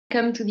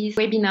Welcome to this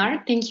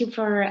webinar. Thank you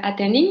for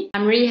attending.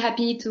 I'm really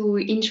happy to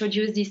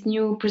introduce this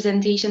new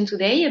presentation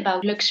today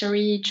about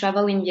luxury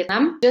travel in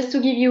Vietnam. Just to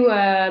give you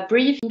a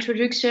brief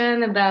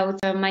introduction about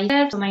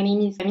myself. So my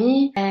name is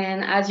Camille,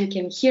 and as you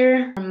can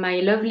hear from my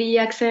lovely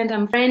accent,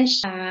 I'm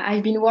French.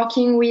 I've been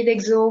working with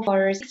EXO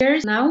for 6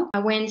 years now. I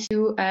went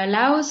to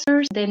Laos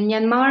first, then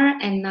Myanmar,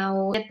 and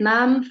now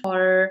Vietnam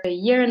for a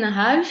year and a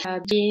half,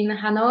 in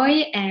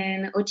Hanoi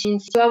and Ho Chi Minh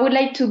City. So I would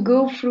like to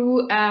go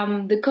through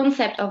the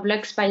concept of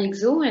Lux by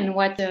EXO and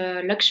what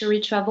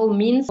luxury travel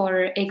means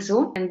for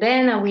EXO. And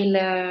then I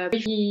will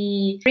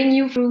briefly bring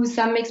you through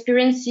some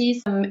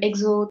experiences, some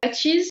EXO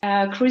touches,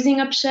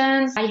 cruising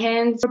options,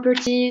 high-end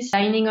properties,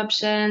 dining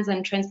options,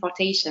 and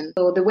transportation.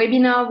 So the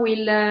webinar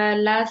will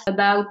last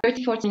about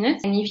 30-40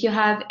 minutes. And if you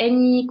have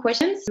any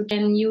questions, you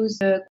can use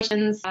the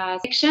questions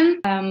section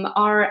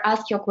or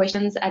ask your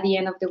questions at the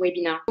end of the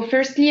webinar. So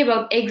firstly,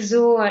 about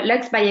EXO,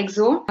 Lux by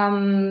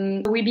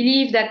EXO. We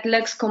believe that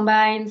Lux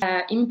combines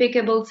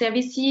impeccable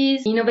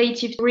services,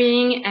 innovative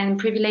touring, and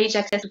privileged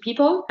access to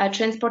people,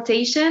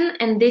 transportation,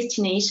 and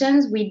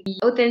destinations with the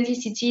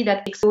authenticity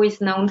that EXO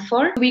is known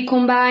for. We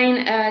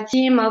combine a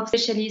team of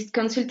specialist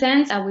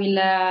consultants. I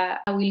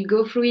will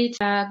go through it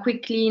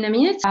quickly in a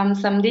minute.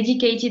 Some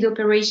dedicated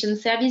operation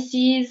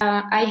services,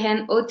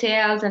 high-end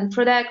hotels and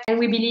products, and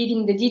we believe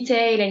in the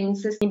detail and in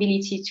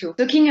sustainability too.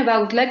 Talking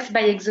about Lux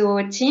by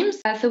EXO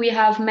teams, so we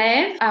have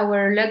Maev,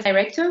 our Lux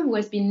director, who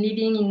has been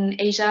living in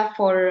Asia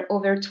for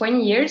over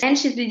 20 years, and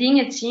she's leading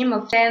a team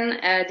of 10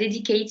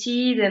 dedicated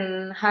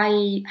and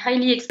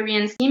highly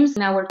experienced teams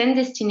in our 10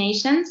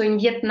 destinations. So in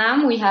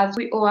Vietnam, we have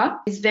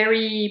Hoa. She's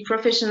very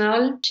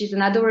professional. She's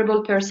an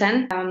adorable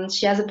person.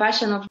 She has a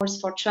passion, of course,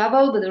 for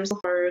travel, but also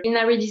for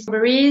culinary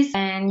discoveries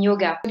and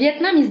yoga.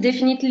 Vietnam is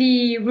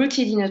definitely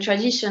rooted in a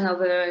tradition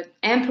of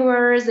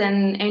emperors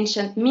and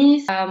ancient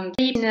myths.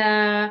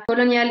 In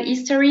colonial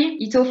history,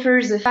 it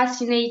offers a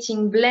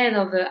fascinating blend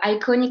of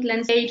iconic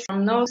landscapes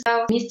from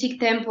north-south, mystic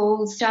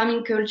temples,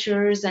 charming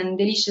cultures, and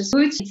delicious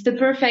foods. It's the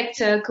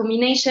perfect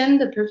combination,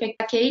 the perfect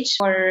package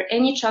for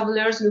any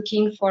travelers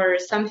looking for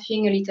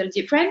something a little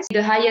different,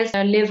 the highest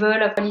level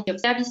of quality of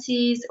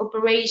services,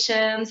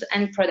 operations,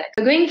 and products.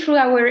 So going through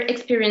our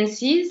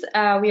experiences,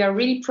 we are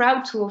really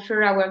proud to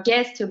offer our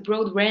guests a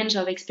broad range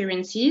of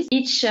experiences.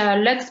 Each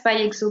Lux by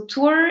EXO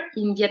tour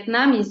in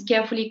Vietnam is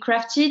carefully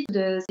crafted to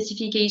the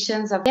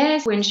specifications of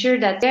guests to ensure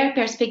that their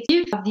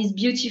perspective of this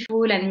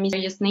beautiful and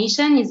mysterious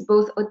nation is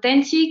both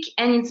authentic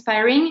and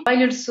inspiring,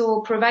 while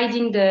also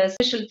providing the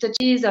special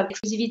touches of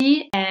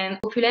exclusivity and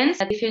opulence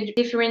that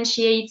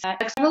differentiate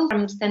travel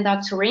from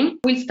standard touring.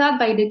 We'll start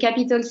by the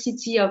capital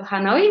city of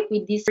Hanoi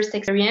with this first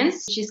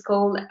experience, which is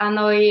called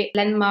Hanoi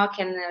Landmark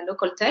and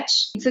Local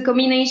Touch. It's a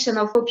combination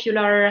of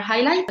popular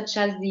highlights such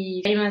as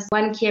the famous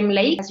 1 km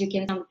Lake, as you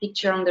can see on the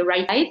picture on the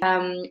right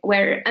side,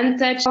 where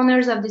untouched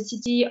corners of the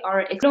city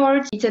are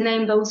explored. It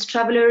enables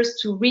travelers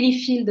to really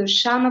feel the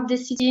charm of the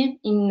city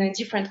in a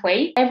different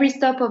way. Every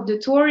stop of the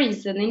tour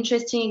is an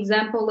interesting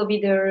example of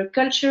either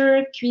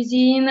culture,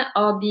 cuisine,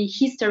 or the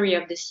history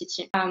of the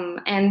city.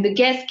 And the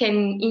guests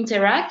can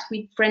interact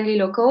with friendly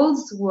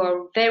locals who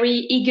are very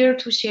eager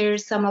to share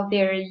some of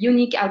their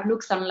unique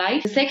outlooks on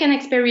life. The second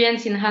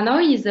experience in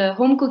Hanoi is a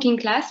home cooking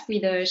class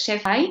with a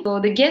chef Hai. So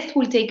the guest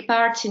will take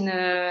part in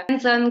a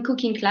hands-on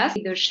cooking class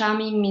with the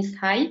charming Miss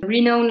Hai, a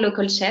renowned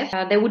local chef.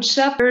 They would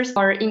shop first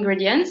for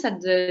ingredients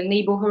at the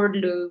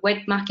neighborhood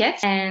wet market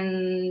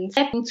and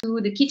step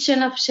into the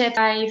kitchen of Chef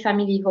Hai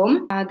family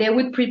home. They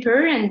would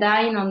prepare and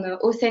dine on the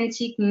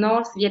authentic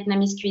North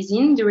Vietnamese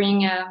cuisine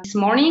during this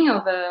morning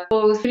of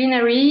both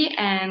culinary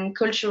and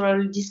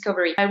cultural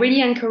discovery. I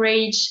really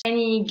encourage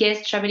any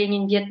guest traveling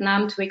in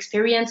Vietnam to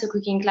experience a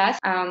cooking class.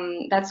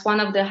 That's one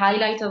of the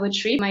highlights of a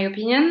trip, in my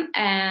opinion,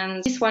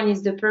 and this one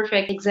is the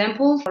perfect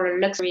example for a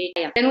luxury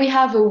area. Then we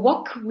have a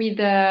walk with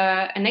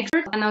an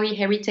expert on Hanoi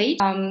heritage.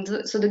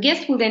 So the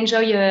guest will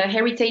enjoy a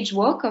heritage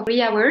walk of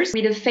 3 hours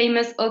with a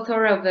famous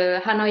author of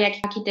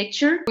Hanoi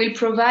architecture. We'll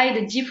provide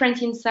a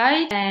different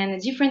insight and a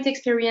different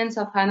experience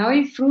of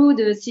Hanoi through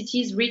the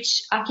city's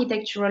rich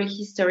architectural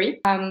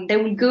history. They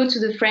will go to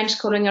the French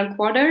colonial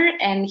quarter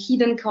and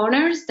hidden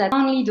corners that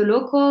only the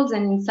locals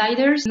and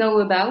insiders know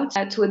about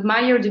to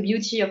admire the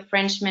beauty of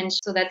French mansion.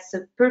 So that's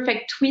a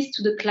perfect twist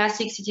to the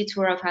classic city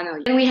tour of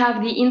Hanoi. Then we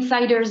have the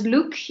insider's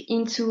look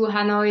into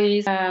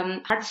Hanoi's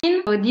art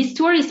scene. So this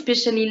tour is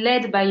specially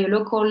led by a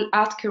local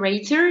art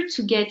curator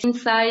to get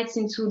insights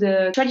into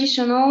the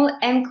traditional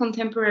and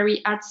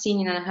contemporary art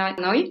scene in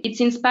Hanoi. It's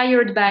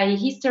inspired by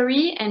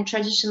history and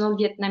traditional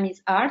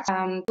Vietnamese art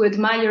to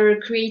admire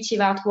creative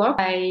artwork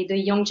by the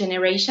young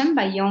generation,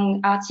 by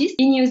young artists,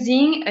 in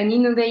using an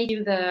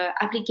innovative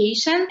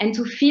application and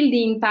to feel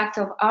the impact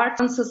of art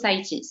on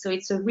society. So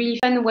it's a really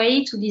fun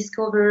way to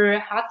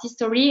discover art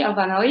history of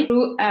Hanoi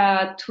through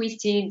a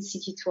twisted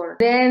city tour.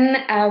 Then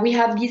we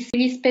have this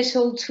really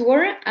special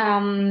tour.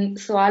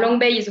 So Halong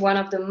Bay is one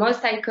of the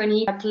most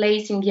iconic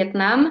places in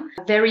Vietnam,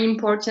 a very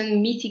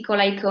important mythical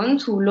icon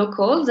to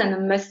locals and a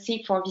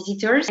must-see for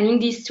visitors. And in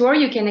this tour,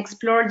 you can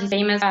explore this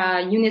famous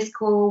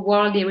UNESCO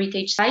World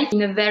Heritage Site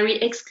in a very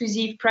exclusive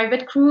exclusive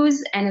private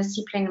cruise and a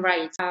seaplane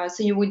ride.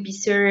 So you would be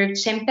served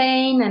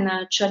champagne and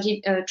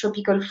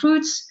tropical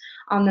fruits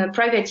on a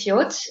private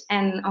yacht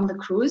and on the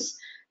cruise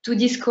to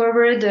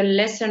discover the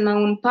lesser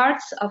known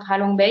parts of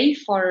Halong Bay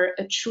for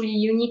a truly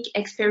unique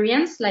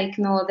experience like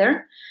no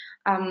other.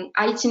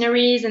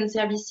 Itineraries and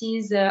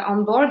services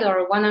on board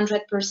are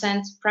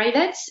 100%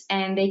 private,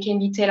 and they can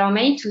be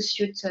tailor-made to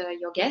suit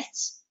your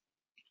guests.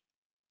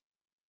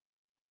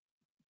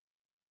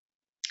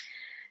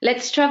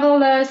 Let's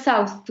travel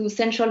south to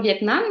central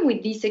Vietnam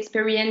with this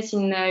experience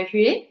in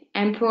Hue,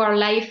 Emperor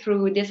Life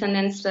through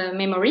Descendants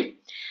Memory.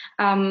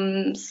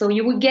 So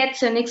you will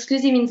get an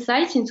exclusive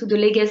insight into the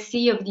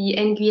legacy of the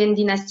Nguyen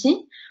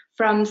dynasty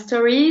from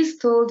stories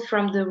told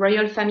from the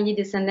royal family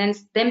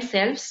descendants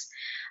themselves.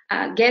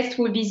 Guests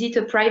will visit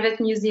a private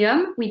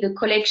museum with a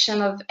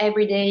collection of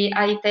everyday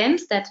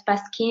items that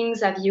past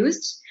kings have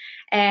used,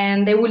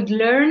 and they would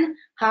learn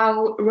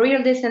how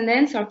royal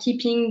descendants are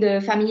keeping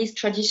the family's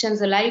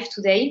traditions alive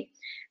today.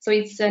 So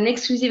it's an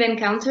exclusive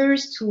encounter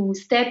to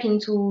step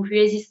into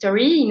Hue's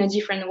history in a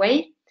different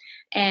way,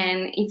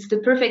 and it's the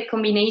perfect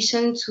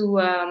combination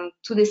to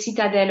the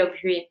citadel of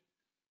Hue.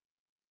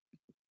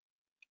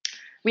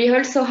 We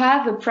also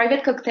have a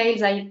private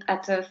cocktails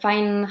at a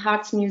Fine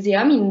Arts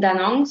Museum in Da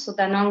Nang. So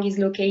Da Nang is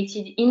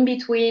located in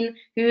between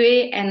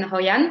Hue and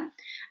Hoi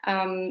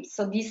An.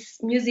 So this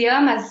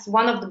museum has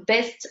one of the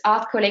best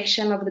art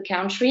collection of the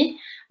country,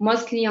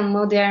 mostly on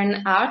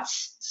modern art,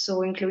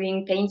 so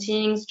including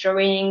paintings,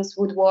 drawings,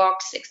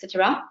 woodworks,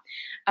 etc.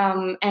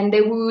 And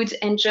they would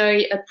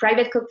enjoy a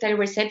private cocktail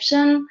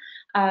reception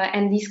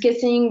and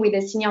discussing with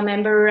a senior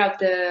member of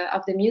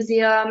the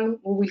museum.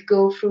 We will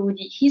go through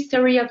the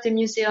history of the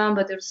museum,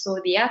 but also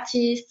the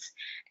artists,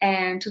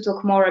 and to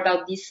talk more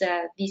about these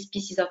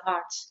pieces of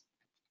art.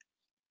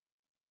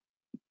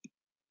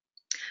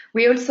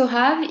 We also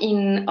have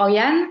in Hoi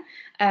An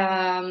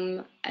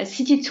a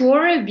city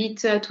tour, a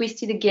bit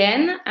twisted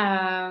again,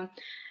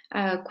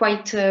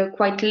 quite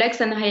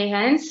luxe and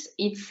high-end.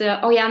 It's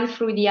Hoi An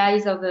through the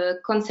eyes of a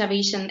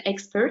conservation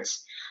expert.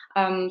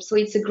 So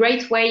it's a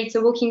great way, it's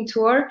a walking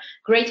tour,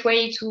 great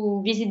way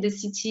to visit the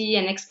city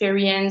and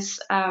experience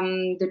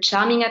the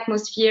charming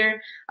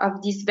atmosphere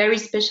of this very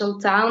special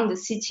town, the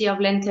City of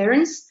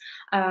Lanterns.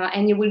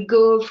 And you will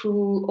go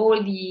through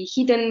all the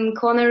hidden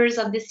corners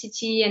of the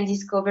city and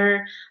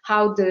discover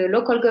how the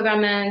local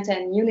government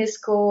and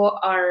UNESCO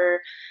are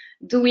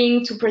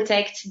doing to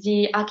protect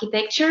the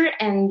architecture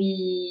and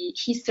the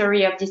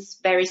history of this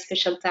very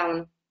special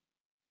town.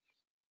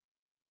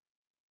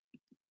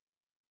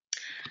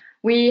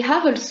 We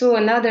have also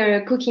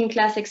another cooking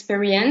class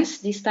experience,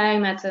 this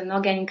time at an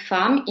organic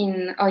farm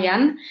in Hoi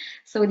An.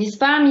 So this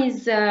farm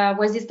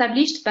was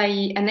established by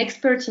an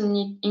expert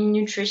in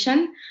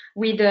nutrition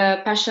with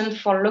a passion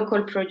for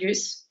local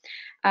produce.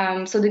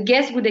 So the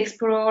guests would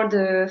explore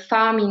the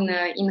farm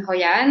in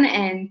Hoi An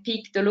and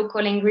pick the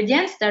local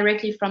ingredients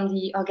directly from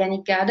the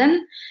organic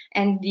garden.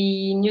 And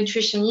the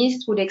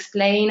nutritionist would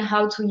explain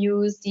how to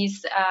use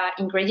these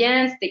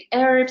ingredients, the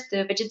herbs,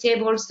 the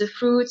vegetables, the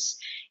fruits,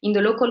 in the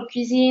local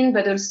cuisine,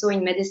 but also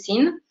in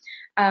medicine,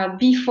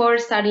 before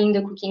starting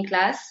the cooking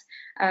class.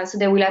 So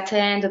they will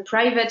attend a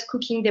private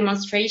cooking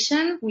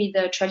demonstration with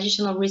a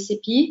traditional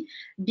recipe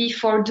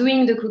before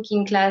doing the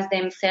cooking class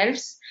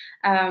themselves,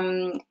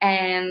 and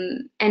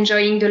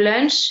enjoying the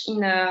lunch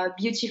in a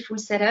beautiful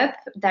setup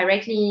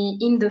directly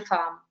in the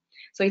farm.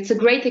 So it's a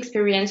great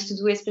experience to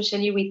do,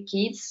 especially with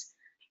kids.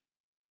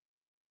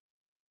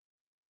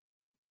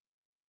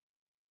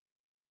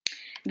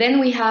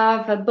 Then we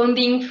have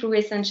bonding through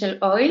essential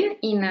oil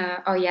in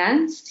Hoi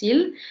An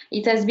still.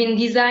 It has been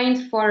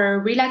designed for a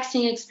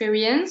relaxing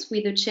experience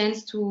with a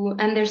chance to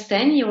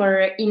understand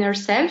your inner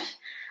self,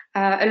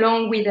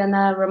 along with an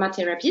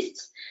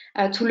aromatherapist,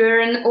 to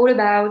learn all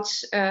about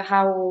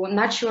how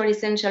natural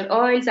essential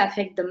oils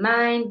affect the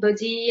mind,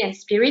 body, and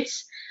spirit.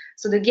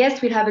 So the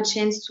guests will have a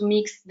chance to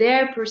mix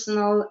their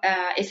personal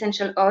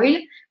essential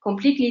oil,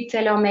 completely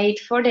tailor-made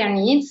for their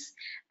needs,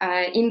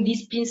 in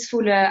this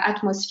peaceful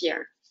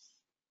atmosphere.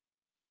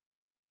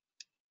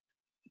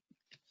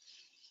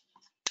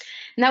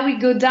 Now we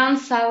go down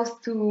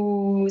south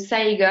to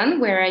Saigon,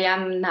 where I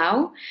am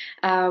now,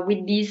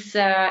 with this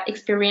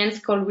experience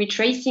called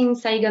Retracing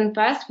Saigon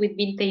Past with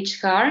Vintage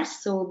Cars.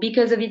 So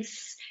because of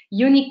its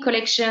unique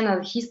collection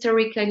of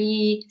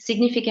historically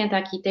significant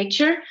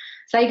architecture,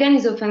 Saigon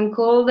is often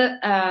called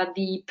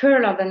the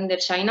Pearl of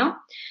Indochina.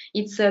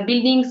 Its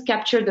buildings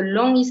capture the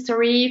long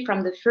history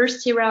from the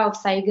first era of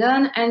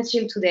Saigon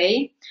until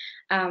today.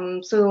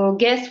 So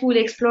guests will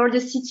explore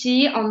the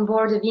city on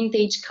board a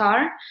vintage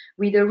car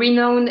with a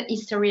renowned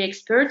history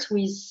expert who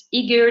is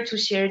eager to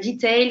share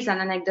details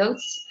and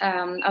anecdotes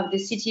of the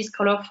city's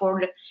colorful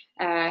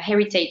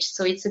heritage.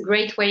 So it's a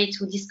great way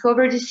to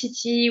discover the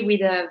city with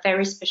a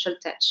very special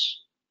touch.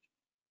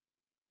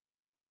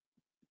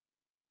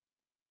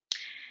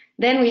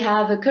 Then we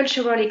have a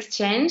cultural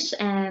exchange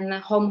and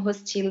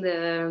home-hosted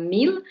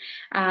meal.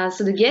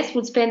 So the guests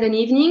would spend an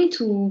evening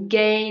to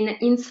gain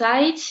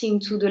insights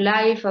into the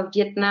life of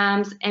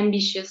Vietnam's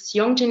ambitious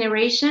young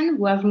generation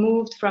who have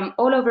moved from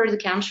all over the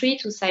country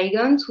to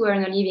Saigon to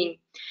earn a living.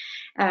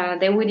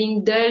 They would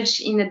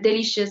indulge in a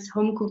delicious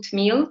home-cooked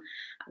meal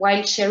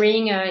while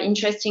sharing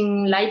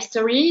interesting life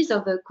stories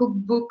of a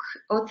cookbook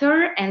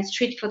author and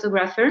street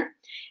photographer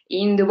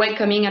in the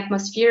welcoming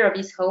atmosphere of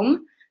his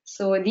home.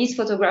 So this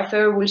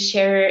photographer will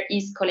share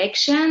his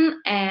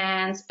collection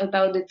and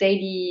about the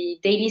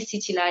daily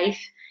city life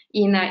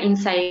in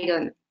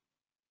Saigon.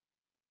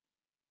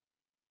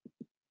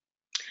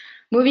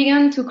 Moving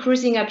on to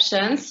cruising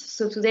options.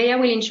 So today I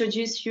will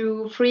introduce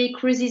you 3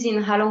 cruises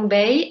in Ha Long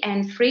Bay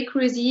and 3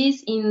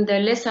 cruises in the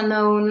lesser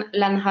known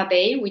Lan Ha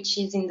Bay, which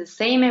is in the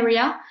same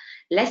area,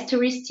 less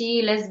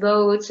touristy, less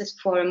boats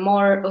for a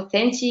more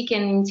authentic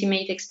and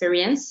intimate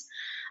experience.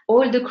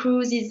 All the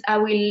cruises I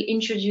will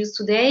introduce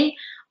today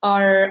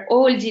are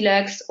all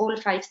deluxe, all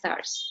 5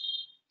 stars.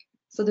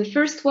 So the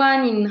first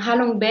one in Ha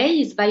Long Bay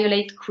is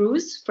Violet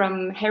Cruise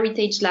from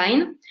Heritage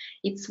Line.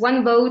 It's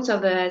one boat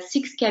of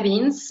 6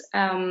 cabins.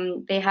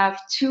 They have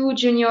 2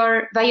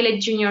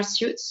 Violet Junior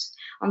suites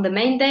on the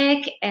main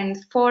deck and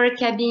 4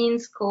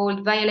 cabins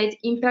called Violet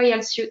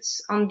Imperial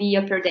suites on the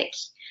upper deck.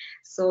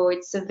 So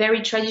it's a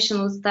very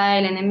traditional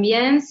style and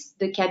ambience.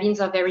 The cabins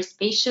are very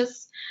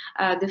spacious.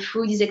 The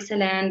food is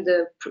excellent.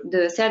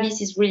 The service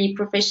is really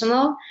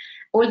professional.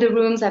 All the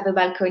rooms have a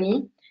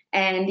balcony.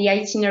 And the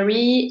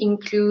itinerary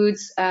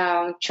includes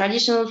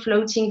traditional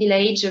floating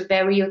village, a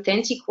very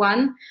authentic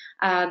one.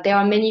 There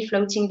are many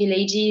floating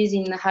villages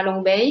in Ha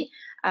Long Bay.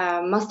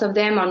 Most of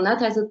them are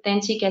not as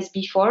authentic as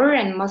before,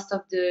 and most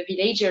of the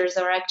villagers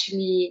are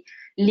actually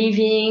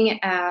living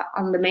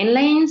on the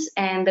mainlands,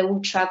 and they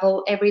will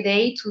travel every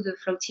day to the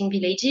floating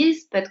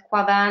villages. But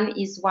Qua Van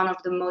is one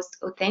of the most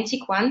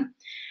authentic one.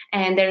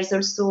 And there's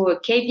also a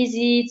cave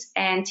visit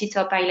and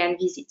T-Top Island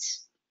visit.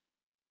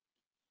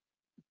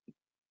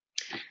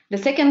 The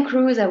second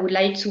cruise I would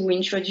like to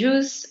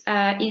introduce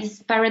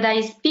is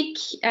Paradise Peak,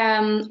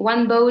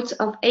 one boat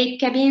of 8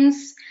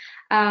 cabins.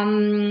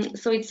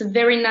 So it's a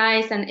very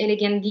nice and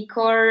elegant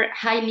decor,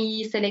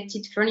 highly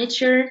selected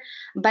furniture,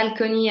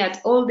 balcony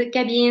at all the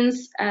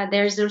cabins.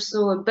 There's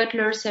also a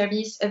butler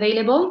service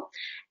available.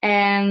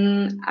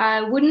 And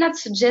I would not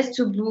suggest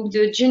to book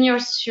the junior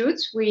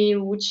suite,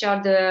 which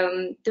are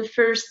the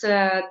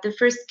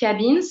first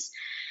cabins,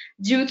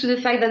 due to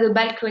the fact that the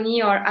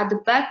balcony are at the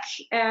back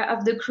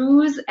of the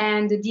cruise,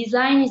 and the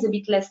design is a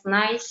bit less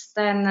nice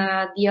than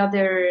the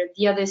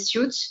other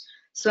suites.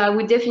 So I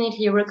would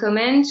definitely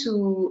recommend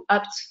to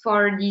opt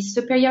for the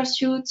superior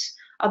suite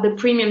or the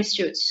premium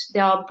suite.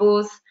 They are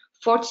both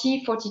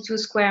 42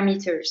 square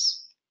meters.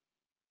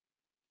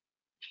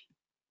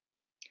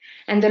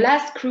 And the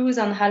last cruise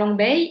on Ha Long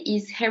Bay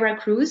is Hera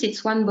Cruise.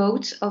 It's one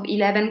boat of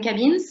 11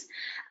 cabins.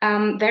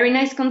 Very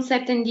nice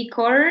concept and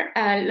decor,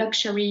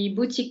 luxury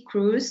boutique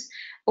cruise.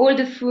 All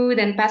the food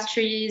and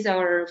pastries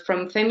are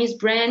from famous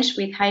brands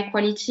with high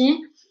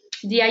quality.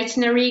 The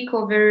itinerary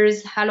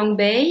covers Ha Long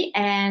Bay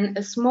and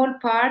a small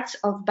part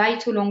of Bai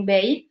To Long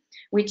Bay,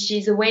 which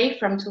is away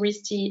from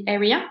touristy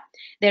area.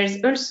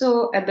 There's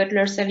also a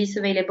butler service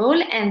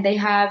available, and they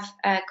have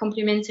a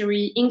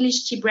complimentary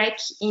English tea break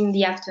in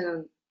the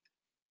afternoon.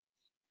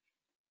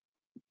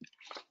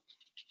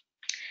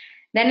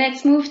 Then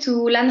let's move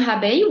to Lan Ha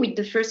Bay with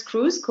the first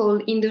cruise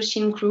called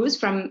Indochine Cruise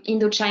from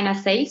Indochina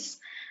Sails.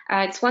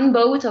 It's one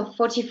boat of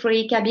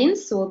 43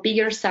 cabins, so a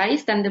bigger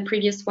size than the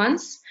previous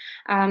ones.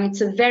 It's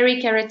a very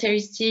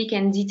characteristic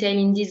and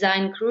detailed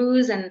design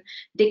cruise and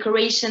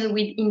decoration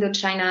with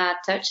Indochina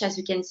touch, as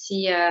you can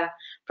see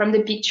from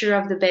the picture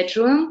of the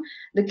bedroom.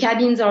 The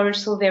cabins are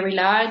also very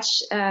large.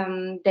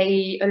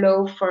 They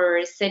allow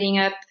for setting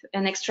up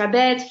an extra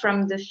bed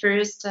from the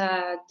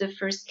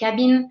first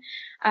cabin.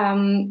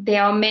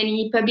 There are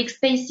many public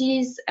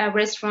spaces,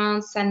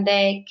 restaurants, and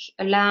deck,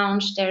 a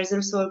lounge. There's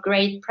also a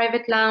great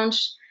private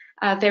lounge,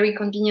 very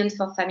convenient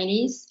for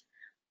families.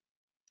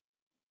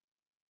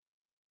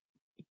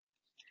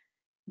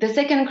 The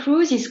second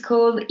cruise is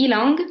called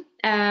Ilang.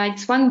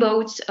 It's one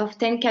boat of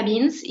 10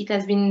 cabins. It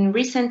has been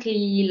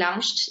recently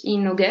launched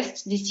in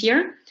August this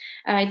year.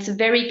 It's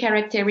very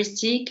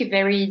characteristic,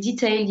 very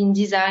detailed in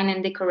design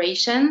and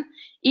decoration.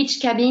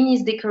 Each cabin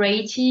is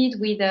decorated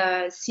with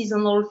a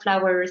seasonal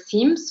flower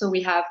theme. So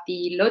we have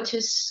the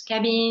lotus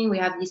cabin, we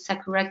have the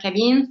sakura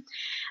cabin.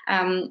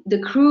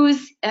 The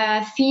cruise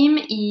theme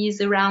is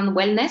around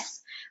wellness.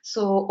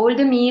 So all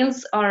the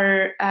meals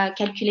are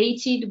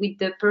calculated with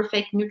the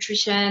perfect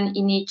nutrition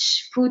in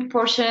each food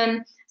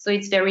portion. So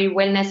it's very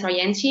wellness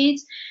oriented.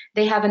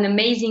 They have an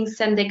amazing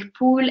sun deck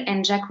pool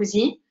and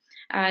jacuzzi.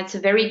 It's a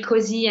very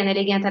cozy and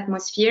elegant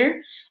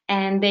atmosphere.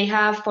 And they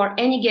have, for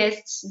any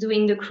guests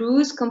doing the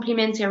cruise,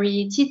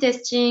 complimentary tea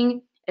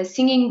testing, a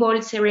singing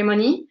bowl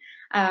ceremony,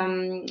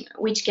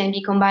 which can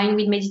be combined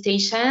with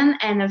meditation,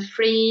 and a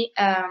free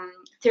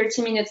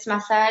 30 minutes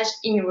massage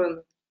in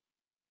room.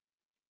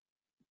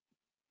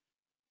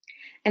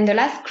 And the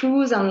last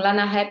cruise on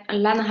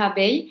Lanaha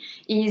Bay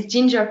is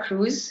Ginger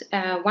Cruise,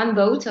 one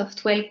boat of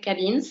 12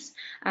 cabins,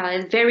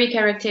 very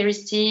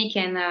characteristic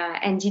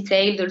and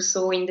detailed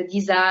also in the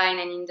design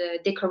and in the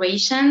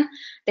decoration.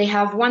 They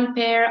have one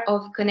pair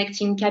of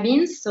connecting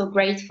cabins, so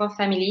great for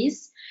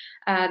families.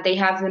 They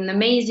have an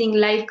amazing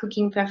live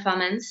cooking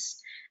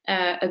performance,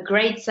 a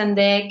great sun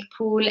deck,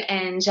 pool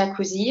and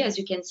jacuzzi, as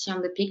you can see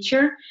on the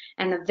picture,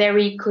 and a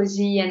very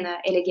cozy and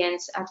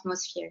elegant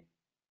atmosphere.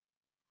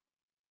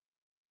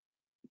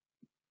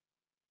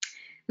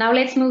 Now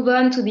let's move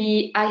on to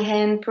the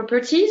high-end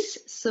properties.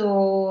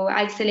 So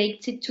I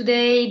selected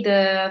today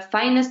the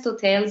finest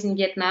hotels in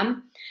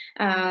Vietnam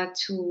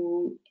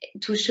to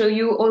show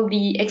you all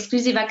the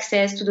exclusive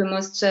access to the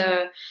most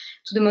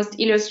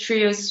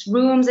illustrious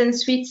rooms and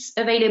suites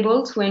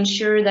available to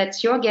ensure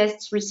that your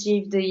guests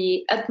receive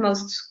the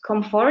utmost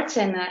comfort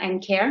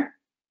and care.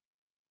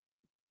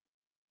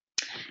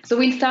 So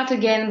we'll start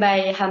again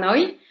by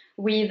Hanoi,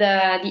 with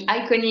the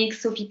iconic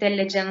Sofitel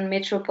Legend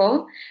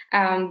Metropole,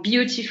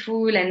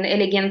 beautiful and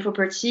elegant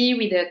property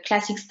with a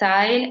classic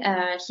style,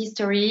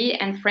 history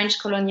and French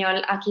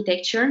colonial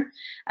architecture.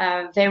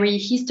 Very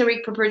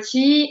historic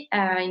property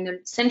in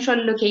a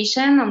central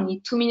location,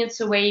 only 2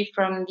 minutes away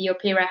from the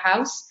Opera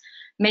House.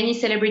 Many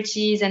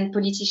celebrities and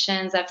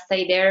politicians have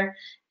stayed there,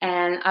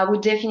 and I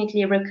would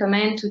definitely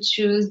recommend to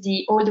choose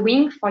the old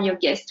wing for your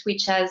guest,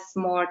 which has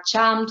more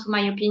charm, to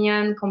my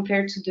opinion,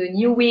 compared to the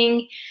new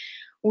wing,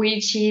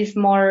 which is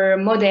more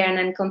modern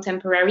and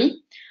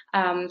contemporary.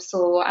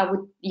 So I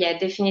would,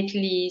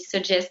 definitely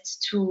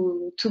suggest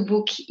to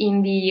book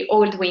in the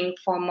old wing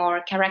for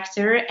more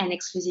character and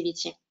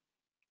exclusivity.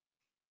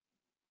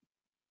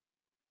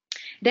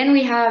 Then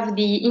we have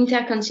the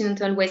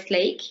Intercontinental West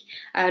Lake,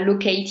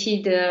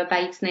 located by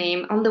its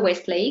name on the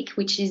West Lake,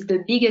 which is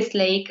the biggest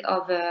lake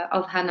of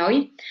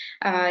Hanoi.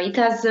 It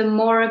has a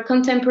more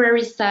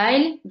contemporary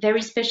style,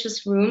 very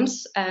spacious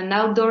rooms, an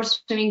outdoor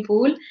swimming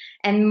pool,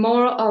 and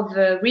more of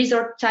a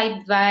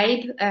resort-type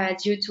vibe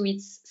due to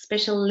its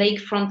special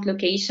lakefront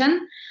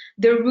location.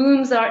 The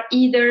rooms are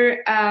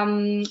either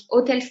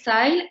hotel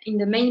style in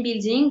the main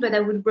building, but I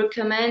would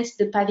recommend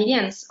the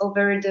pavilions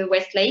over the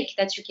West Lake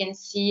that you can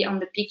see on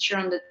the picture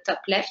on the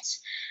top left.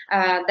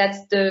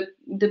 That's the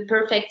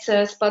perfect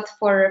spot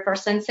for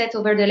sunset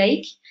over the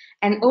lake,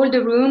 and all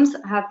the rooms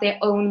have their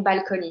own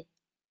balcony.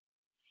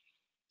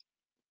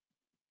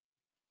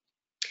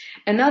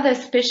 Another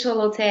special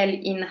hotel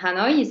in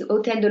Hanoi is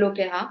Hotel de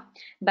l'Opéra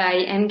by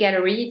M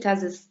Gallery. It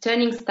has a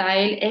stunning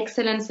style,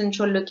 excellent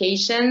central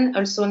location,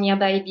 also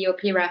nearby the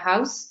Opera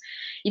House.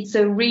 It's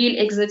a real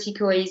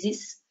exotic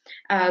oasis,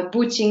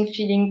 boutique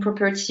feeling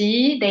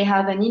property. They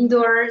have an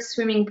indoor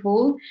swimming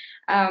pool,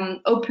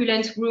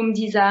 opulent room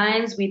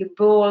designs with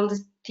bold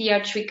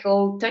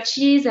theatrical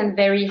touches and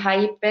very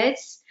high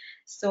beds.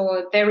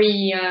 So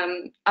very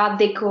Art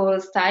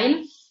Deco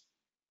style.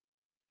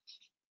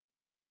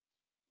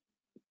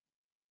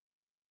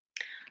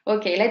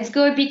 Okay, let's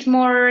go a bit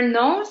more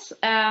north.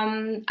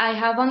 I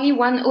have only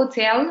one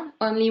hotel,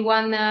 only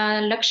one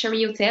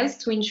luxury hotels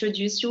to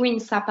introduce you in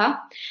Sapa,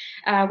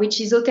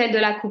 which is Hotel de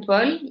la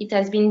Coupole. It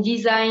has been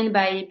designed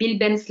by Bill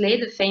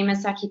Bensley, the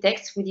famous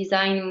architect who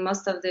designed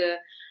most of the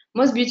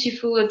most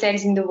beautiful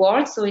hotels in the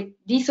world. So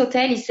this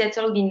hotel is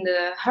settled in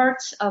the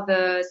heart of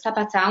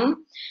Sapa town.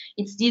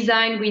 It's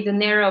designed with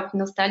an air of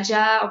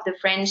nostalgia of the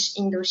French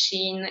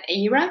Indochine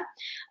era.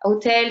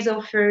 Hotels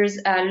offers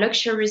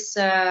luxurious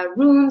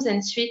rooms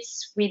and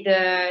suites with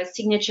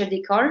signature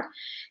decor.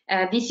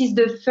 This is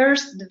the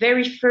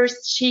very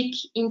first chic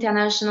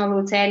international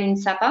hotel in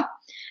Sapa.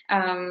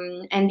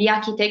 And the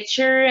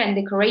architecture and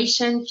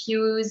decoration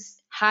fuse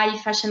high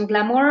fashion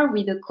glamour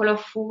with a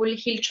colorful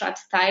hill trap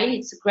style.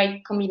 It's a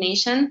great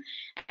combination,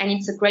 and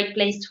it's a great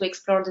place to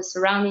explore the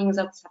surroundings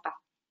of Sapa.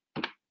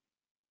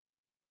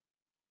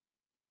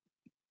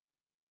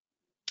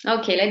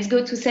 Okay, let's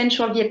go to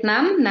central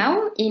Vietnam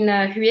now in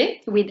Hue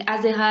with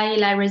Azerai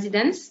La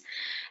Residence.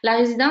 La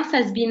Residence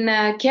has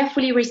been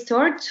carefully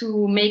restored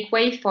to make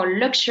way for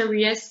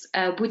luxurious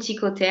boutique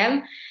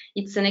hotel.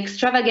 It's an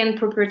extravagant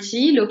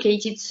property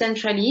located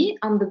centrally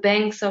on the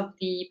banks of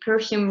the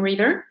Perfume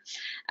River,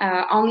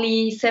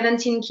 only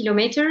 17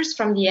 kilometers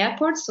from the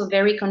airport, so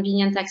very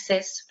convenient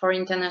access for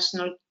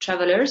international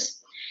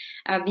travelers.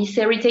 This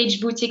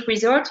heritage boutique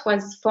resort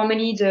was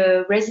formerly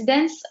the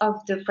residence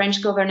of the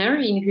French governor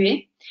in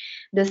Hue.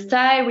 The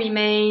style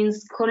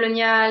remains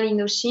colonial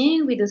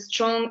Indochine with a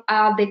strong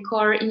Art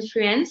Deco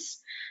influence.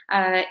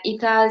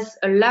 It has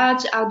a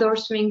large outdoor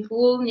swimming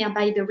pool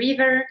nearby the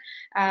river,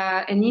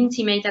 an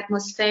intimate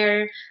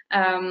atmosphere,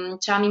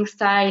 charming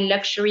style,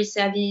 luxury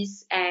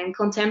service, and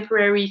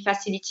contemporary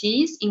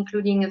facilities,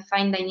 including a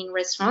fine dining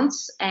restaurant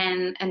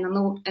and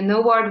an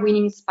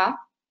award-winning spa.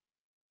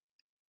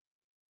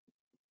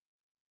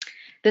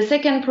 The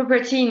second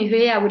property in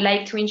Hue I would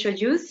like to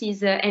introduce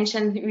is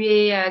Ancient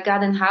Hue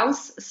Garden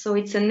House. So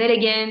it's an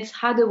elegant,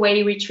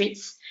 hard-away retreat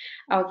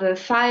of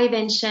 5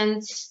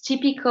 ancient,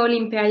 typical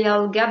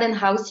imperial garden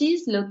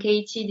houses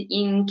located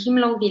in Kim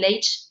Long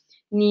Village,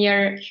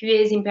 near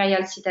Hue's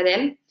Imperial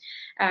Citadel.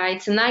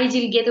 It's an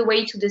ideal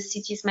getaway to the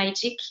city's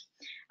magic,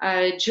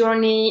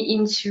 journey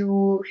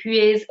into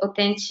Hue's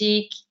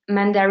authentic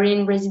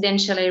Mandarin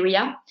residential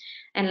area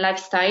and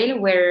lifestyle,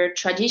 where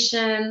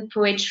tradition,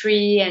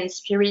 poetry, and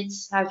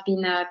spirits have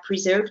been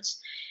preserved.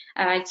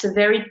 It's a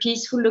very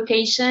peaceful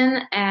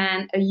location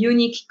and a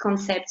unique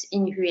concept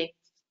in Hue.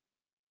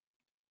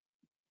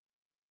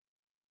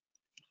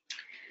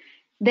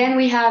 Then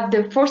we have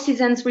the Four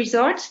Seasons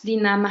Resort, the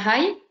Nam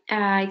Hai.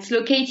 It's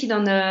located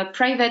on a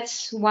private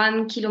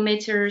 1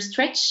 kilometer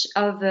stretch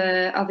of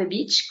a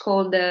beach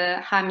called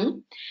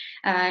Hami.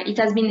 It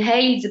has been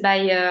hailed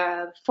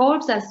by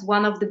Forbes as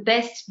one of the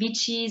best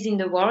beaches in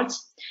the world.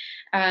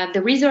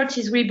 The resort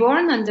is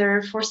reborn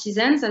under Four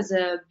Seasons as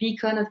a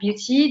beacon of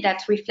beauty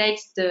that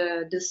reflects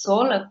the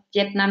soul of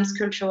Vietnam's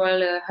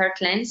cultural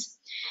heartland.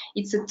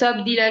 It's a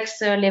top deluxe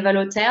level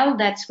hotel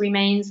that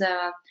remains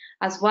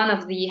as one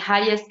of the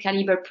highest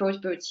caliber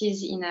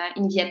properties in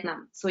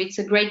Vietnam. So it's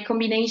a great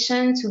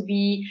combination to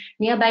be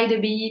nearby the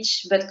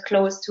beach, but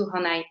close to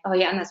Hoi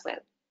An as well.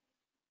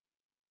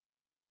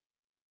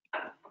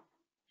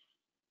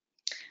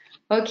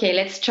 Okay,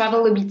 let's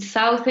travel a bit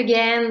south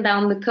again,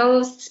 down the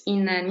coast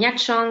in Nha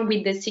Trang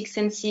with the Six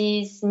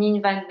Senses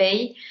Ninh Van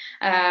Bay.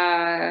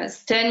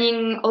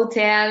 Stunning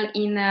hotel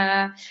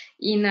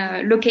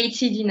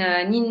located in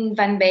Ninh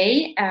Van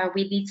Bay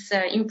with its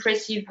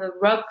impressive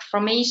rock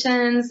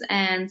formations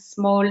and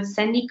small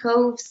sandy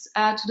coves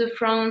to the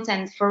front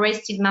and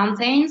forested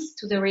mountains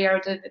to the rear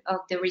of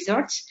the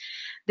resort.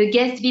 The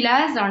guest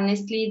villas are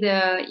nestled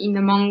in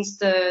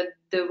amongst the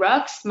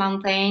rocks,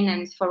 mountain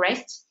and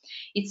forest.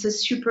 It's a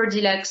super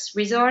deluxe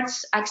resort,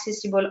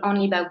 accessible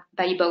only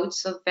by boat,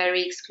 so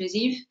very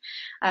exclusive,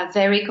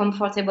 very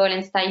comfortable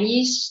and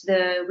stylish.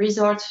 The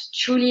resort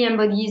truly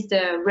embodies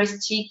the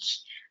rustic,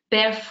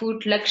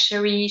 barefoot,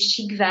 luxury,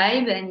 chic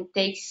vibe, and it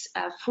takes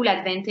full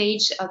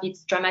advantage of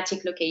its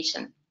dramatic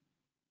location.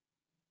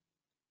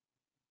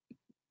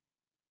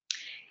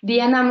 The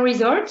Annam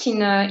Resort in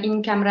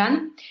Cam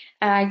Ranh.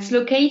 It's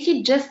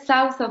located just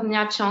south of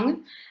Nha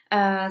Trang.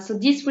 So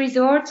this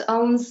resort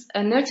owns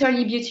an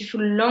utterly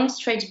beautiful long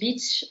stretch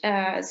beach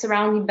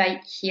surrounded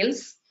by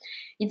hills.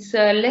 It's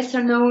a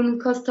lesser known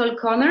coastal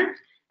corner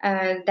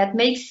that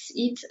makes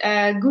it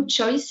a good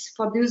choice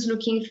for those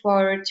looking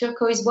for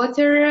turquoise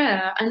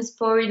water,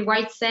 unspoiled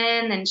white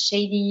sand and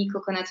shady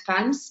coconut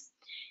palms.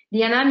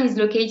 The Annam is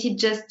located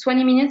just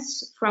 20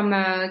 minutes from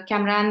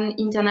Cam Ranh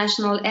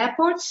International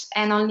Airport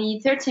and only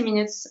 30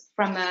 minutes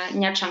from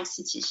Nha Trang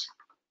City.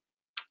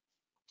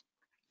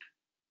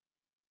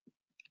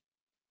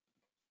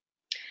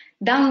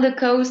 Down the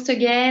coast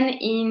again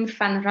in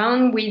Phan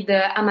Rang with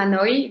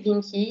Amanoi,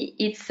 Vinh Hy.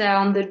 It's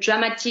on the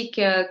dramatic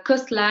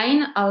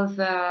coastline of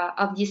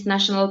this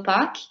national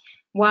park,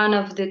 one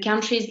of the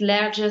country's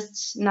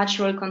largest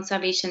natural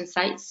conservation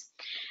sites,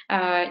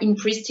 in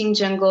pristine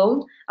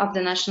jungle of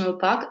the national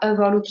park,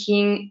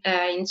 overlooking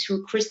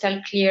into crystal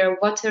clear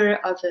water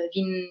of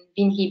Vinh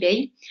Hy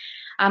Bay.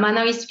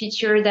 Amanoi is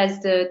featured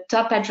as the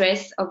top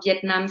address of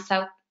Vietnam's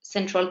south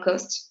central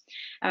coast.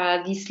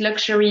 This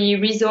luxury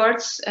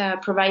resort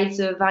provides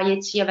a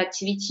variety of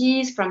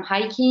activities from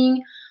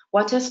hiking,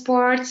 water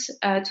sports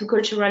to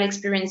cultural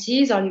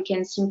experiences, or you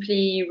can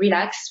simply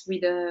relax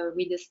with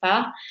a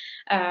spa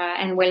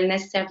and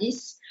wellness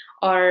service,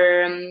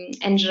 or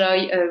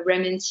enjoy a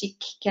romantic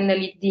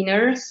candlelit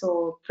dinner.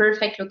 So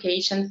perfect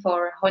location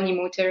for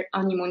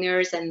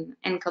honeymooners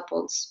and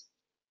couples.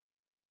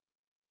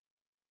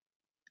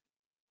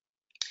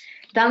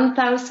 Down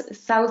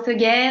south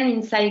again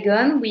in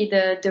Saigon with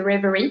the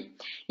Reverie.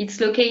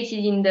 It's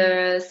located in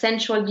the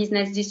central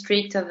business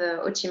district of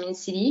Ho Chi Minh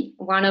City,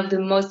 one of the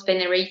most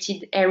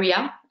venerated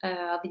area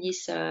of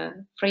this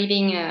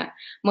thriving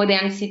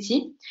modern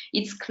city.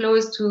 It's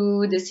close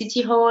to the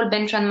city hall,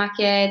 Ben Tran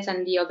Market,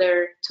 and the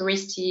other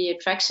touristy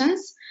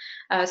attractions.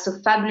 So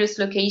fabulous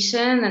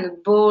location and a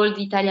bold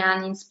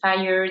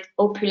Italian-inspired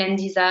opulent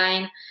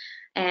design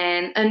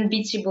and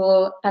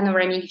unbeatable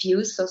panoramic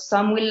views. So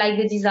some will like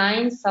the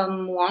design,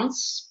 some won't,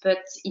 but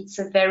it's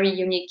a very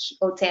unique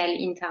hotel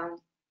in town.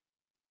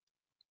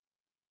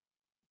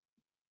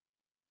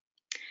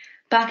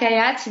 Park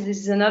Hyatt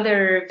is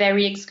another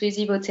very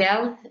exclusive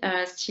hotel,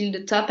 still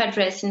the top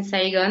address in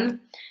Saigon.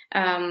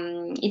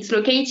 It's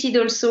located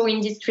also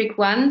in District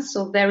 1,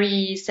 so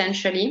very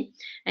centrally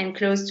and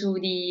close to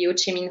the Ho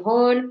Chi Minh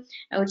Hall,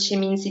 Ho Chi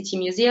Minh City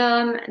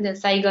Museum, the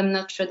Saigon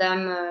Notre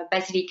Dame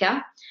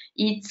Basilica.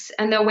 It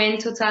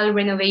underwent total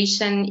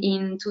renovation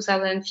in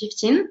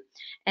 2015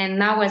 and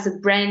now has a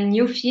brand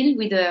new feel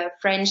with a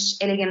French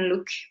elegant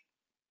look.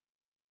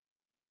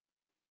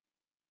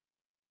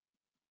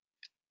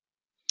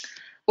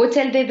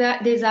 Hotel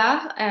des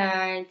Arts,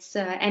 it's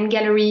an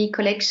gallery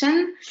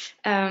collection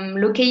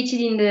located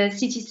in the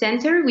city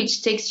center,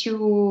 which takes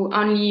you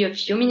only a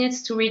few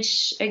minutes to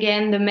reach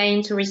again the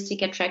main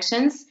touristic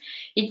attractions.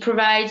 It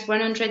provides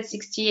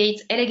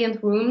 168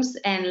 elegant rooms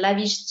and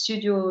lavish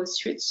studio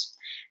suites.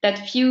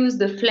 that fuse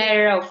the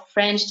flair of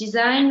French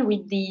design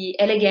with the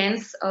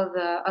elegance of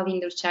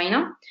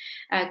Indochina.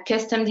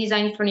 Custom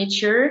designed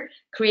furniture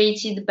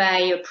created by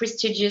a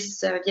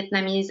prestigious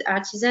Vietnamese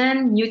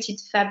artisan, muted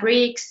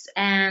fabrics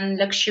and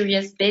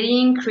luxurious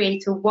bedding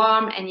create a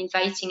warm and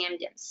inviting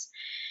ambience.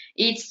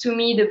 It's to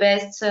me the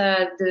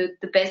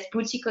best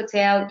boutique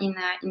hotel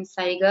in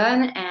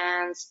Saigon,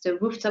 and the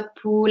rooftop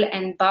pool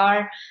and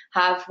bar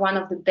have one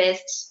of the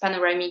best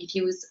panoramic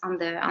views on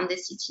the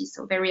city,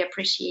 so very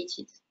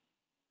appreciated.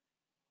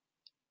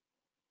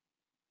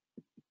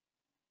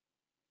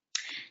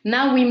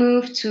 Now we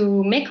move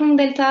to Mekong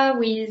Delta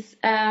with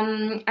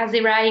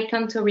Azerai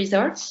Kanto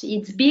Resort.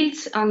 It's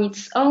built on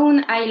its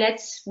own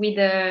islets with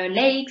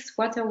lakes,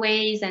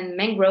 waterways, and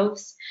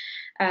mangroves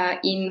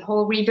in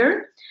Ho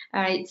River.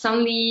 It's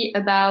only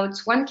about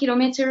 1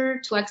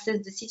 kilometer to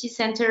access the city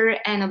center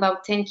and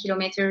about 10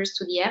 kilometers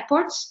to the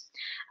airport.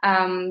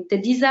 The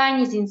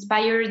design is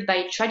inspired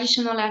by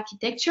traditional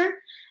architecture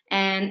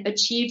and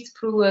achieved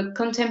through a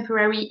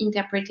contemporary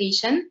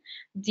interpretation.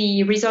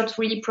 The resort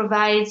really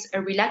provides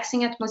a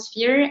relaxing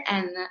atmosphere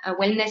and a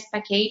wellness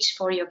package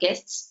for your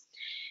guests.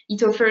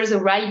 It offers a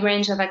wide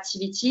range of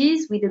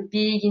activities with a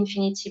big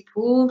infinity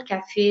pool,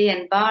 cafe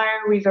and bar,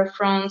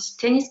 riverfront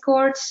tennis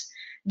courts,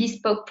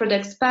 bespoke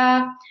product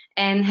spa,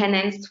 and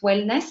enhanced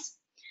wellness.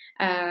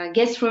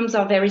 Guest rooms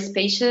are very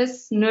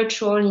spacious,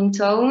 neutral in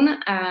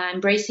tone,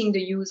 embracing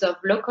the use of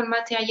local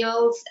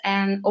materials,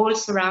 and all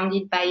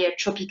surrounded by a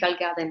tropical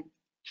garden.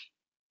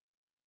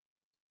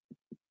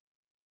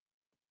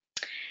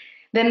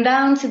 Then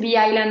down to the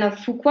island of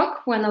Phu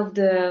Quoc, one of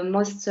the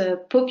most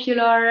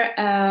popular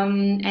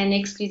and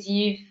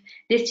exclusive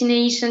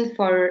destinations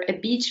for a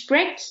beach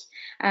break.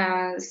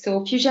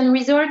 So Fusion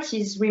Resort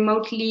is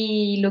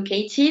remotely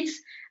located.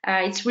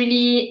 It's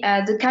really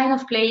the kind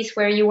of place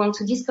where you want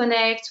to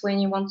disconnect, when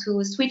you want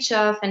to switch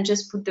off and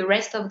just put the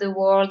rest of the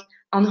world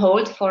on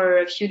hold for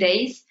a few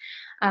days.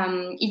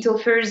 It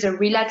offers a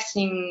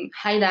relaxing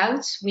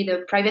hideout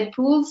with private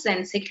pools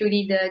and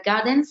secluded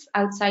gardens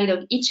outside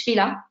of each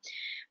villa,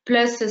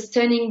 plus a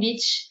stunning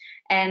beach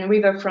and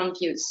riverfront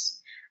views.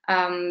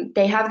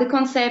 They have the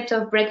concept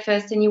of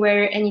breakfast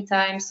anywhere,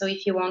 anytime. So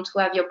if you want to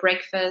have your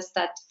breakfast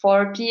at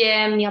 4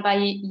 p.m. nearby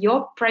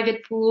your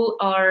private pool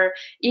or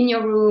in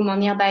your room or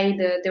nearby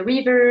the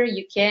river,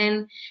 you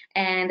can.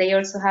 And they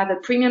also have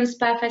a premium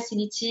spa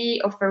facility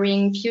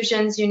offering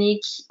Fusion's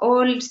unique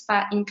all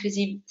spa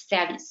inclusive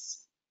service.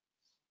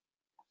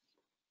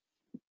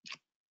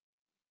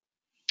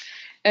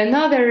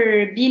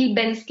 Another Bill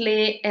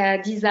Bensley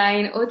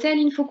design hotel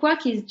in Phu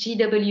Quoc is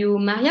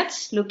GW Marriott,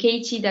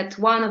 located at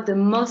one of the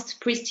most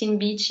pristine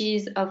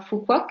beaches of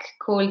Phu Quoc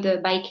called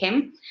Bai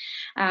Kem.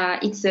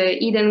 It's a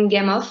hidden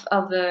gem of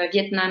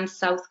Vietnam's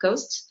south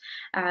coast.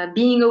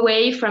 Being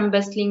away from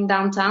bustling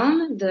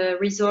downtown, the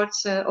resort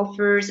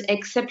offers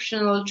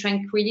exceptional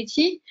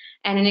tranquility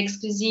and an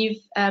exclusive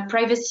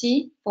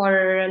privacy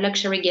for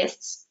luxury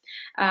guests.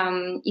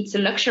 It's a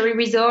luxury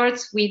resort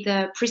with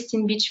a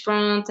pristine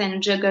beachfront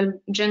and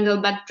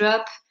jungle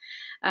backdrop,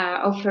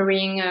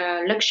 offering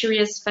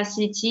luxurious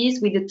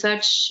facilities with a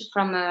touch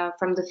from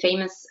the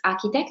famous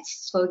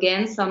architects. So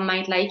again, some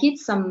might like it,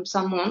 some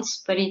won't,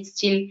 but it's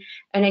still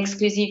an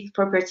exclusive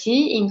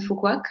property in Phu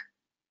Quoc.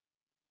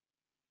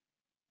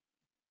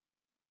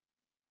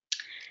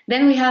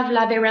 Then we have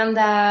La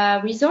Veranda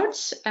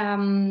Resort, a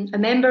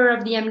member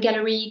of the M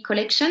Gallery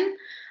collection.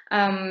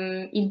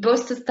 It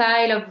boasts a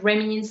style of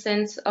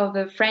reminiscent of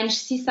a French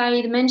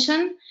seaside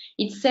mansion.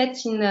 It's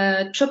set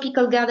in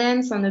tropical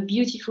gardens on a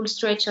beautiful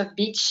stretch of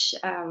beach,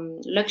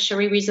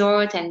 luxury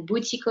resort and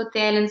boutique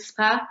hotel and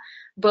spa,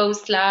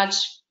 both large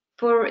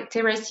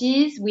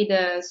terraces with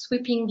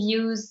sweeping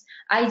views,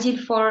 ideal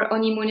for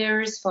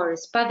honeymooners, for a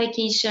spa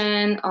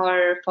vacation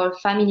or for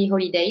family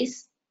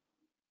holidays.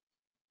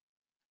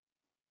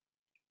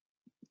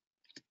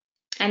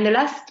 And the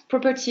last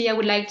property I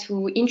would like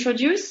to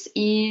introduce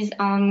is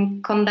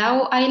on Con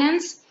Dao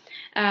Islands.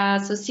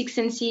 So Six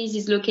Senses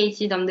is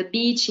located on the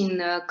beach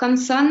in Con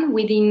Son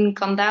within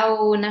Con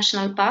Dao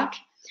National Park.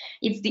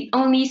 It's the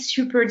only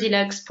super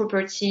deluxe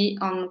property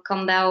on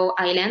Con Dao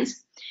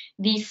Islands.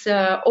 This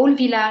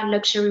all-villa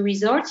luxury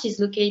resort is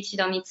located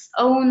on its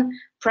own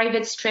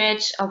private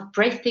stretch of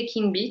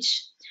breathtaking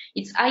beach.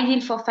 It's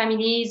ideal for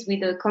families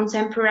with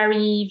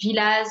contemporary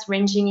villas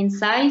ranging in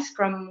size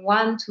from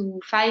 1 to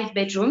 5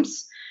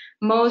 bedrooms,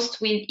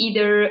 most with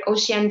either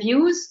ocean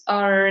views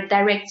or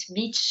direct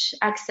beach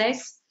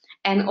access,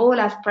 and all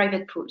have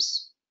private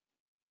pools.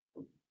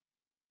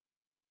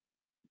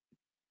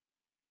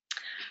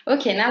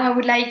 Okay, now I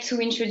would like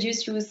to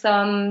introduce you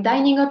some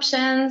dining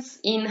options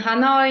in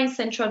Hanoi,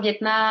 Central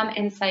Vietnam,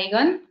 and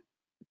Saigon.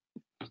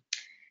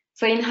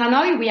 So in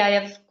Hanoi, we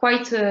have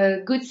quite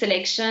a good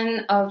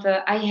selection of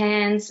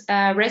high-end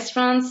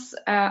restaurants.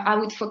 I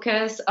would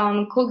focus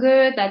on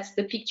Koge, that's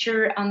the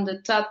picture on the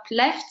top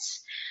left.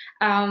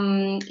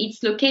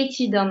 It's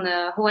located on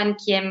Hoan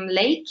Kiem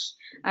Lake.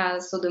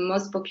 so the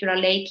most popular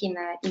lake in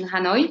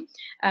Hanoi,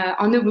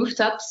 on a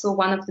rooftop, so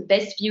one of the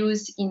best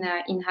views in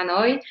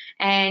Hanoi,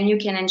 and you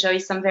can enjoy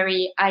some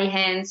very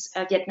high-end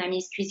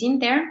Vietnamese cuisine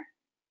there.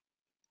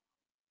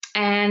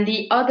 And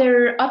the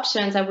other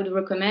options I would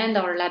recommend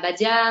are La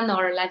Badiane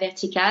or La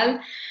Verticale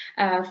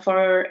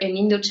for an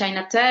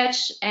Indochina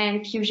touch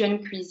and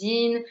fusion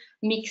cuisine,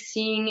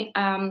 mixing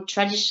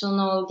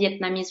traditional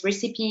Vietnamese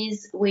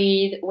recipes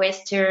with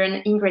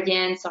Western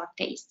ingredients or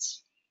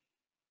tastes.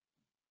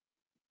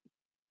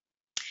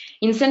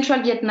 In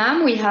central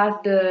Vietnam, we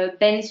have the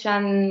Ben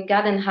Xuan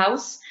Garden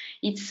House.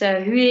 It's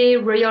a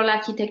Hue Royal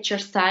architecture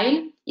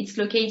style. It's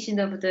located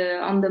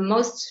on the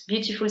most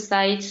beautiful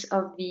site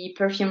of the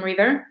Perfume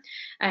River,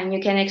 and you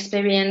can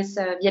experience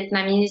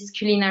Vietnamese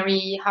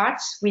culinary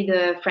art with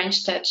a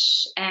French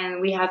touch.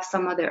 And we have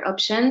some other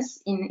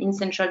options in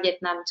central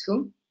Vietnam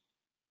too.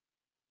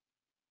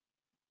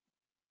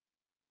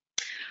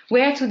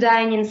 Where to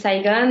dine in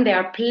Saigon? There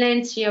are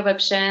plenty of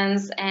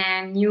options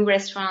and new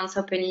restaurants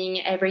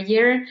opening every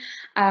year.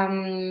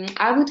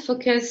 I would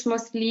focus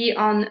mostly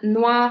on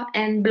Noir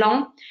and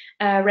Blanc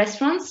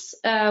restaurants,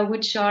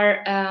 which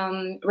are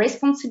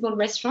responsible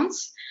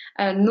restaurants.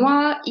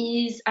 Noir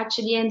is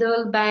actually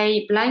handled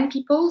by blind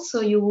people,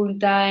 so you will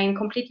dine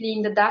completely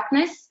in the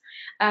darkness.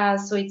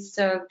 So it's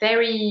a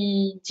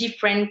very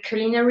different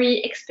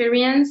culinary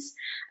experience.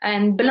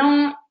 And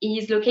Blanc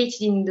is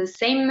located in the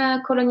same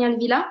colonial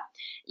villa.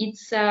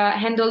 It's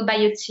handled by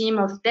a team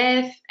of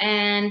deaf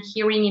and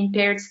hearing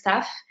impaired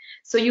staff.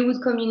 So you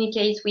would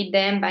communicate with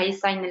them by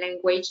sign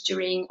language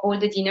during all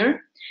the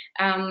dinner.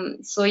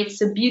 So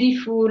it's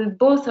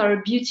both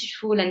are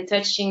beautiful and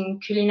touching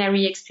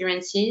culinary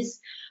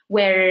experiences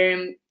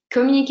where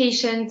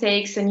communication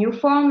takes a new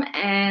form,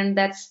 and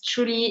that's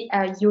truly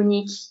a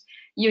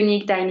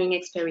unique dining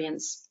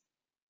experience.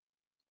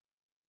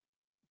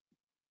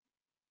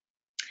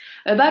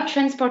 About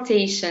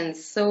transportation,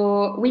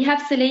 so we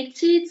have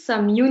selected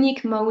some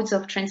unique modes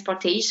of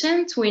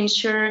transportation to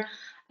ensure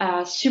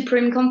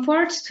supreme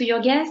comfort to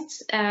your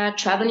guests,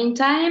 traveling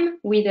time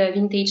with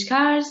vintage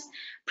cars,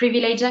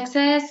 privileged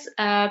access,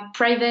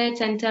 private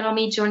and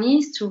tailor-made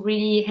journeys to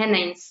really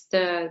enhance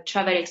the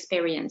travel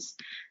experience.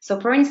 So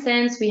for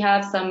instance, we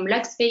have some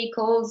luxe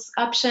vehicles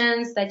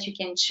options that you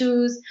can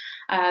choose,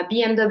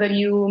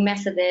 BMW,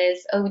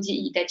 Mercedes,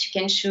 Audi that you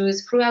can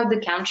choose throughout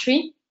the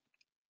country.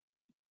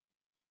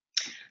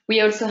 We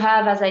also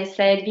have, as I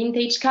said,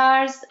 vintage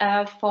cars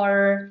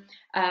for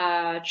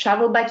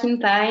travel back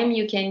in time.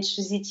 You can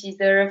choose it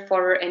either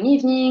for an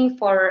evening,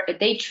 for a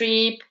day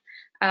trip.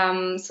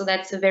 So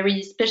that's a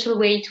very special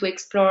way to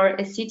explore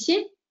a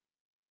city.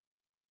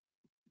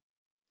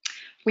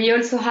 We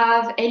also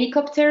have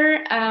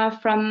helicopter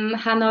from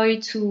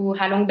Hanoi to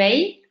Halong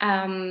Bay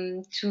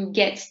to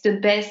get the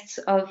best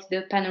of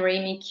the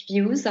panoramic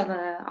views on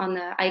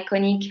the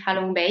iconic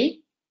Halong Bay.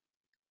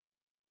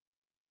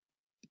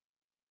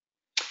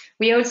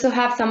 We also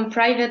have some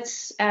private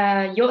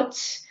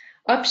yacht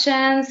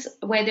options,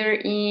 whether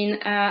in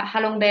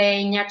Halong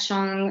Bay, Nha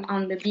Trang,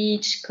 on the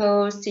beach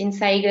coast, in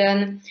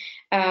Saigon.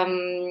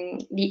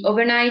 The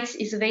overnight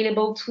is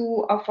available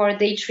too, or for a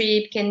day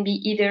trip, can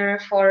be either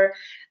for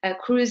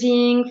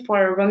cruising,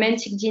 for a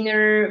romantic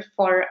dinner,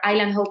 for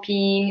island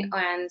hopping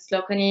and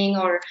snorkeling,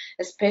 or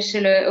a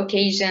special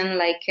occasion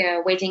like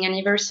a wedding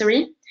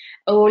anniversary.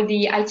 All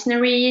the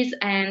itineraries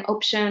and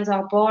options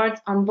on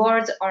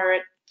board are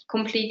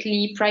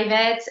completely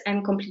private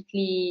and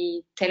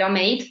completely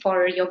tailor-made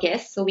for your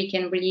guests, so we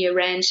can really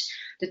arrange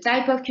the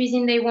type of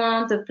cuisine they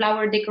want, the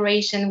flower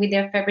decoration with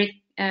their favorite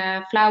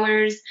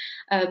flowers,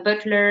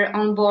 butler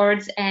on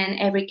board, and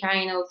every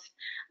kind of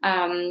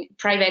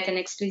private and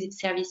exclusive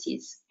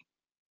services.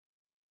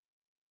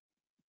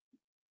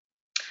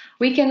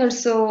 We can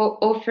also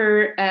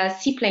offer a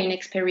seaplane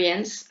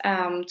experience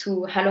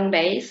to Halong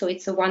Bay, so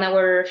it's a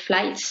 1-hour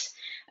flight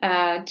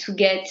to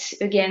get,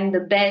 again, the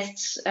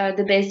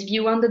best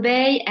view on the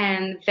bay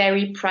and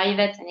very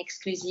private and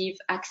exclusive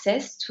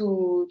access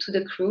to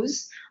the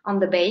cruise on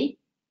the bay.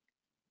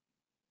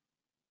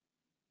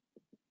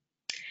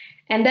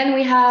 And then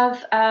we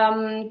have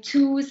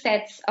 2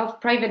 sets of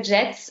private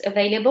jets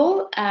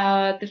available.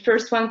 The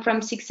first one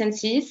from Six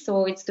Senses,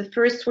 so it's the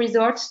first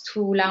resort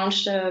to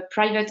launch a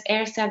private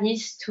air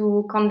service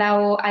to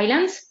Condao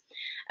Island.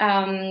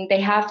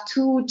 They have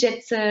 2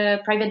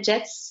 private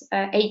jets,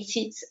 8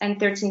 seats and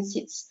 13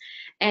 seats.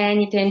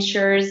 And it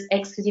ensures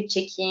exclusive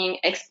check-in,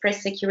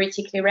 express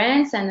security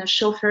clearance, and a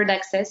chauffeured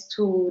access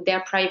to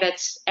their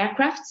private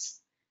aircrafts.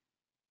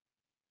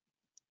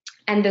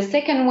 And the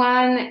second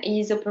one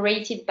is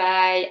operated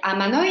by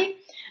Amanoi.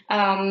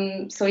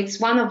 So it's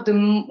one of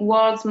the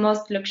world's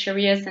most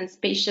luxurious and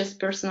spacious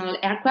personal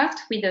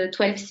aircraft with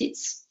 12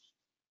 seats.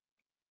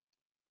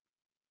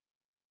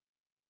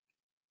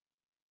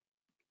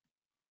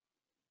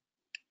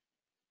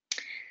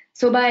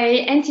 So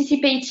by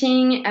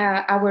anticipating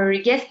our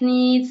guest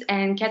needs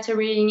and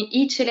catering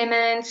each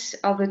element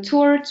of a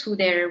tour to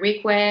their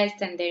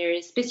request and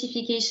their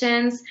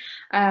specifications,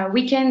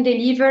 we can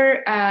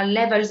deliver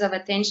levels of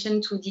attention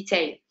to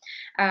detail.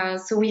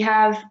 So we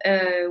have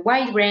a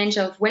wide range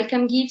of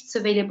welcome gifts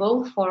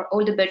available for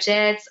all the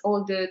budgets,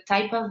 all the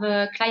type of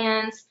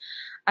clients,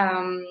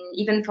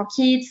 even for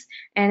kids.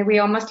 And we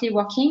are mostly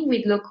working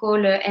with local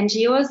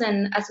NGOs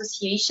and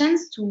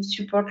associations to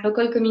support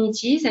local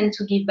communities and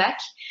to give back.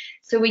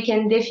 So we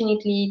can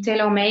definitely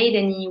tailor-made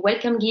any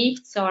welcome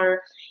gifts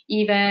or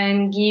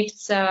even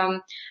gifts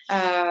on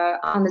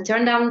the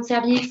turn-down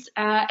service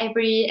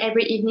every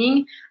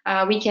evening.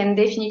 We can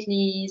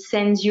definitely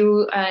send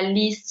you a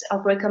list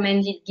of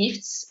recommended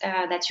gifts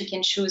that you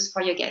can choose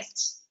for your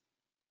guests.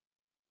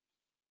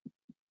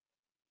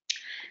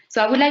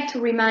 So I would like to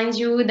remind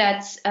you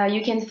that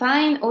you can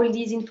find all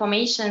these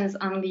informations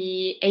on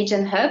the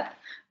Agent Hub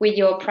with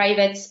your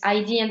private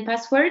ID and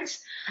passwords,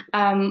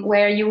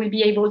 where you will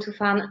be able to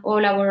find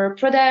all our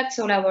products,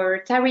 all our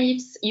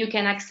tariffs. You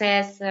can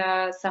access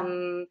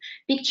some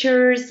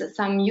pictures,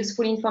 some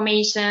useful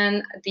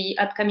information, the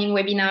upcoming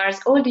webinars,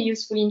 all the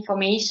useful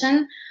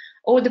information.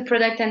 All the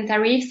product and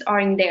tariffs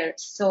are in there.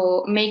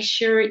 So make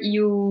sure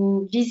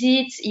you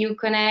visit, you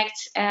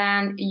connect,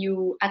 and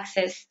you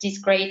access this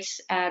great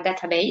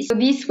database. So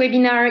this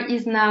webinar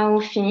is now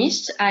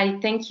finished. I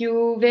thank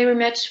you very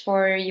much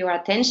for your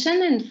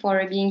attention and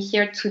for being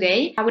here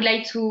today. I would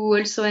like to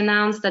also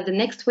announce that the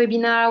next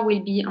webinar will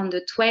be on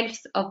the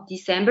 12th of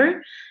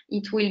December.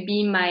 It will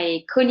be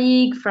my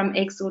colleague from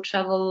Exo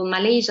Travel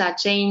Malaysia,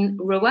 Jane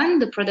Rowan,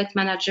 the product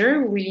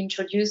manager, who will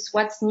introduce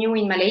what's new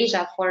in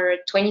Malaysia for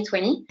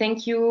 2020.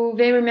 Thank you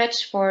very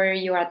much for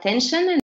your attention.